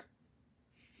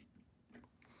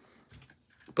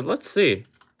 But let's see.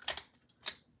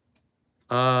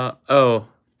 I don't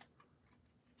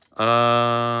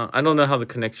know how the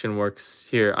connection works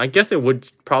here. I guess it would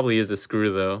probably is a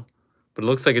screw though, but it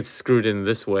looks like it's screwed in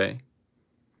this way.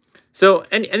 So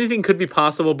anything could be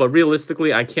possible, but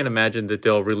realistically, I can't imagine that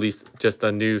they'll release just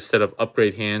a new set of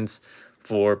upgrade hands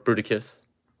for Bruticus.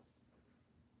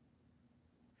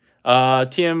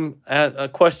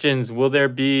 TM questions, will there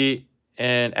be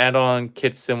an add-on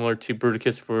kit similar to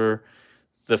Bruticus for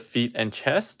the feet and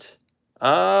chest?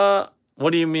 What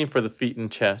do you mean for the feet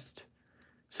and chest?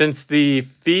 Since the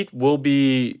feet will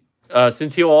be,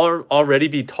 since he'll already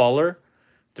be taller,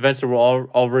 Defensor will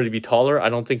already be taller, I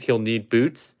don't think he'll need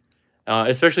boots.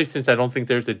 Especially since I don't think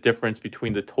there's a difference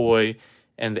between the toy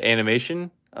and the animation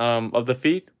of the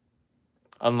feet,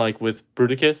 unlike with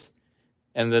Bruticus.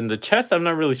 And then the chest, I'm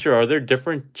not really sure. Are there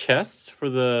different chests for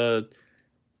the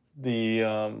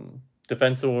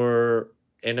Defensor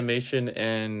animation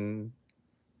and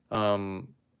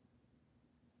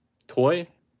toy?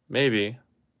 Maybe.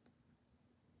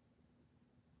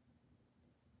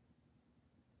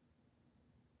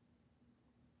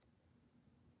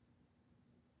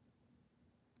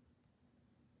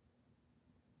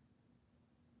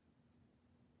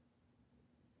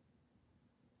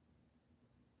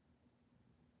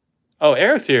 Oh,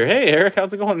 Eric's here. Hey, Eric,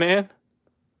 how's it going, man?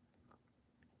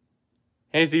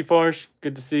 Hey, Z-Farsh,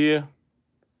 good to see you.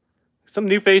 Some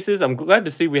new faces. I'm glad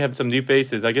to see we have some new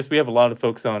faces. I guess we have a lot of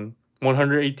folks on.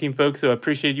 118 folks, so I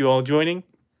appreciate you all joining.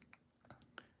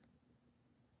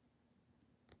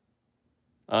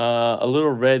 A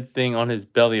little red thing on his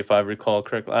belly, if I recall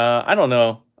correctly. I don't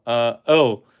know.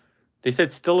 Oh, they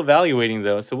said still evaluating,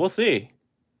 though, so we'll see.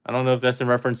 I don't know if that's in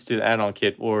reference to the add-on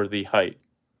kit or the height.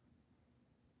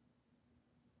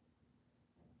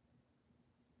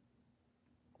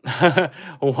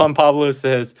 Juan Pablo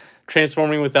says,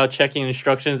 transforming without checking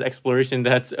instructions, exploration,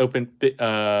 that's open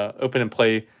and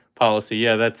play policy.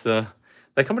 Yeah, that's that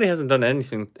company hasn't done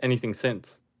anything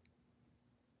since.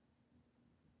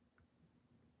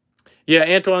 Yeah,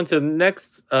 Antoine, so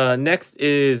next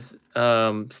is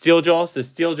Steeljaw. So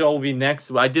Steeljaw will be next.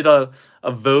 I did a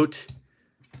vote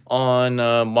on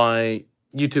my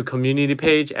YouTube community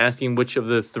page asking which of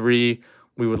the 3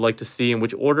 we would like to see in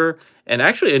which order. And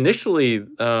actually, initially,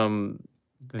 the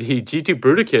G2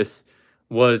 Bruticus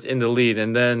was in the lead,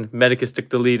 and then Medicus took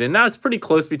the lead. And now it's pretty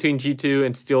close between G2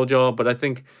 and Steeljaw, but I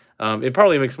think it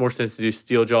probably makes more sense to do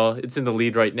Steeljaw. It's in the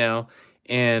lead right now,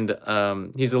 and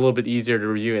he's a little bit easier to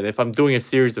review. And if I'm doing a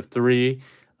series of 3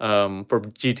 for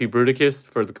G2 Bruticus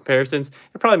for the comparisons,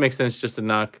 it probably makes sense just to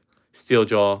knock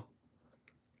Steeljaw,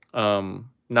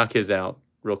 knock his out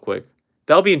real quick.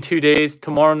 That'll be in 2 days.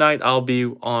 Tomorrow night, I'll be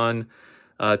on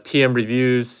TM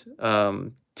Reviews,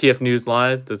 TF News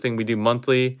Live, the thing we do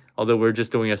monthly, although we're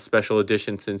just doing a special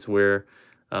edition since we're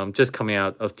just coming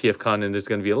out of TFCon, and there's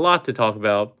going to be a lot to talk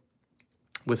about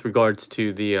with regards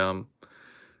to the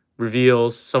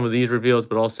reveals, some of these reveals,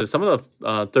 but also some of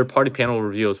the third-party panel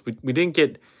reveals. We didn't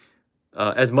get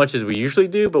as much as we usually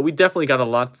do, but we definitely got a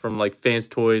lot from like Fans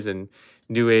Toys and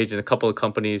New Age and a couple of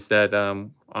companies that I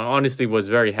honestly was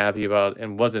very happy about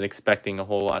and wasn't expecting a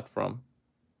whole lot from.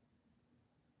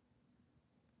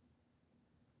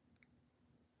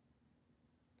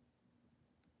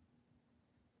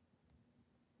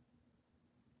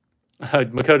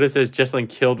 Makoto says Jesselyn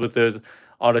killed with those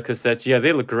auto cassettes. Yeah,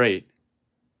 they look great.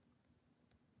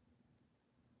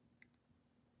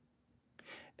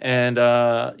 And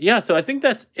yeah, so I think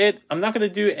that's it. I'm not going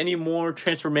to do any more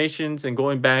transformations and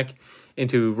going back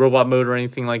into robot mode or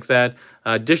anything like that.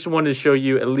 Just wanted to show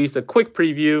you at least a quick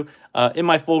preview. In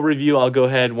my full review, I'll go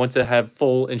ahead once I have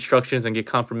full instructions and get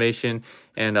confirmation,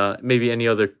 and maybe any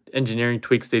other engineering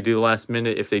tweaks they do last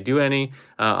minute, if they do any.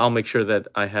 I'll make sure that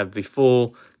I have the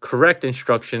full correct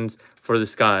instructions for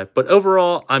this guy. But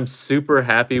overall, I'm super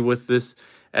happy with this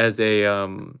as a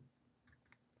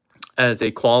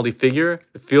quality figure.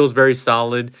 It feels very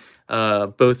solid,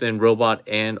 both in robot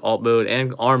and alt mode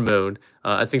and arm mode.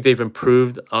 I think they've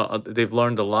improved. They've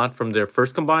learned a lot from their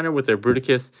first combiner with their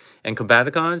Bruticus and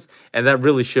Combaticons, and that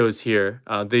really shows here.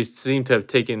 They seem to have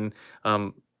taken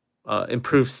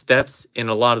improved steps in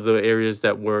a lot of the areas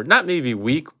that were not maybe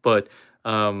weak, but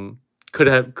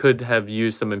could have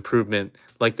used some improvement,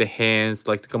 like the hands,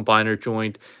 like the combiner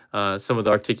joint, some of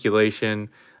the articulation,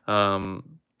 and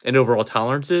overall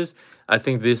tolerances. I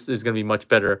think this is going to be much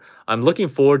better. I'm looking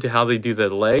forward to how they do the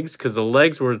legs, because the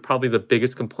legs were probably the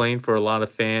biggest complaint for a lot of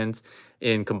fans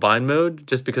in combined mode,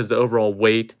 just because the overall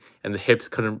weight and the hips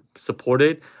couldn't support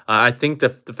it. I think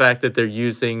that the fact that they're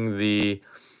using the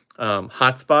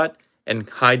hotspot and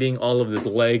hiding all of the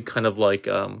leg kind of like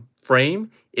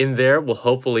frame in there will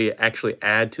hopefully actually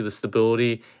add to the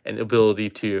stability and ability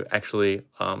to actually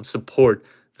support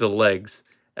the legs,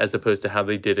 as opposed to how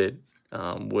they did it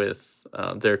with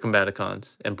their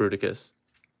Combaticons and Bruticus.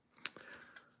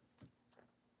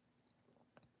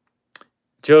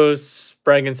 Joe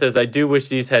Spragan says, I do wish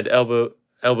these had elbow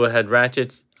head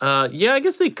ratchets. Yeah, I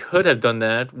guess they could have done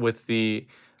that with the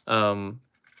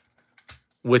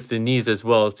knees as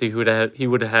well. So he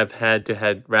would have had to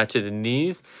had ratcheted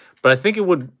knees, but I think it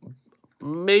would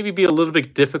maybe be a little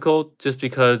bit difficult just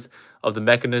because of the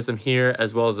mechanism here,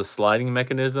 as well as the sliding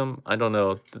mechanism. I don't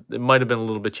know. It might have been a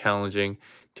little bit challenging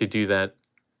to do that.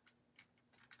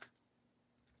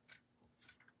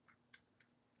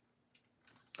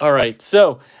 All right,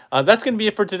 so that's going to be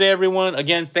it for today, everyone.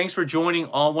 Again, thanks for joining,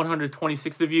 all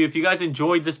 126 of you. If you guys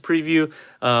enjoyed this preview,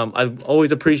 I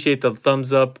always appreciate the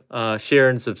thumbs up, share,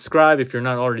 and subscribe if you're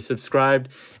not already subscribed.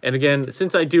 And again,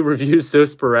 since I do reviews so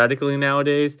sporadically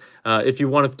nowadays, if you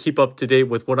want to keep up to date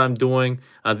with what I'm doing,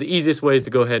 the easiest way is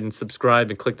to go ahead and subscribe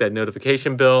and click that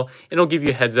notification bell. And it'll give you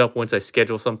a heads up once I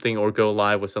schedule something or go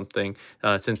live with something,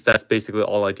 since that's basically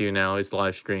all I do now is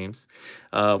live streams.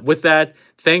 With that,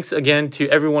 thanks again to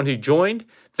everyone who joined.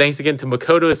 Thanks again to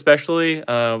Makoto, especially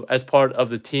as part of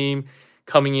the team,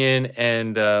 coming in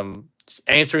and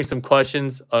answering some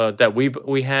questions that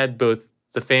we had, both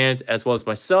the fans as well as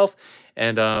myself,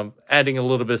 and adding a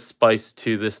little bit of spice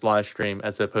to this live stream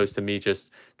as opposed to me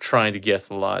just trying to guess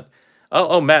a lot.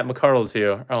 Oh, Matt McCardle's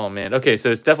here. Oh, man. Okay,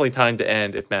 so it's definitely time to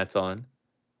end if Matt's on.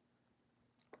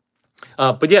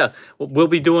 But yeah, we'll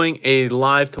be doing a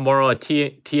live tomorrow at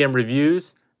TM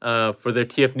Reviews for their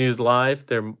TF News Live.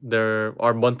 They're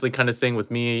our monthly kind of thing with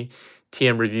me,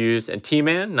 TM Reviews, and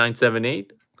T-Man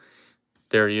 978.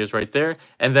 There he is right there.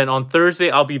 And then on Thursday,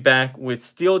 I'll be back with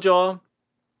Steeljaw.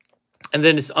 And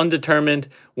then it's undetermined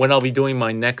when I'll be doing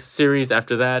my next series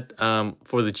after that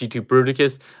for the G2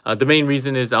 Bruticus. The main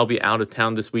reason is I'll be out of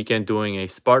town this weekend doing a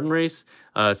Spartan race.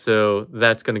 So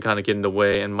that's going to kind of get in the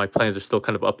way. And my plans are still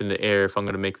kind of up in the air if I'm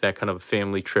going to make that kind of a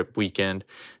family trip weekend.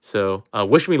 So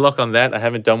wish me luck on that. I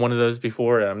haven't done one of those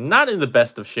before. I'm not in the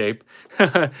best of shape.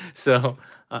 So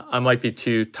I might be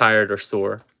too tired or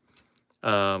sore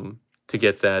to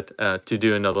get that, to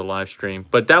do another live stream.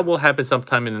 But that will happen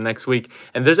sometime in the next week.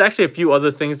 And there's actually a few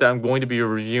other things that I'm going to be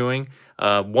reviewing.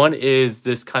 One is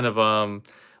this kind of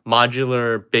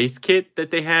modular base kit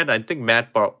that they had. I think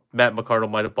Matt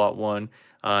McCardle might have bought one,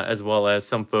 as well as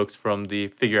some folks from the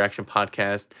Figure Action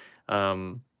podcast.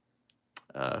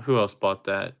 Who else bought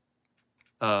that?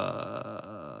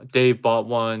 Dave bought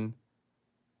one,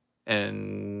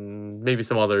 and maybe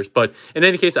some others. But in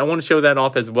any case, I want to show that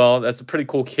off as well. That's a pretty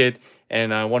cool kit,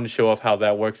 and I want to show off how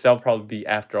that works. That'll probably be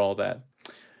after all that.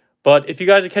 But if you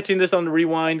guys are catching this on the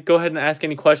rewind, go ahead and ask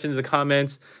any questions in the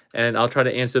comments, and I'll try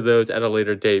to answer those at a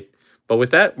later date. But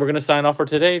with that, we're going to sign off for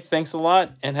today. Thanks a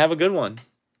lot, and have a good one.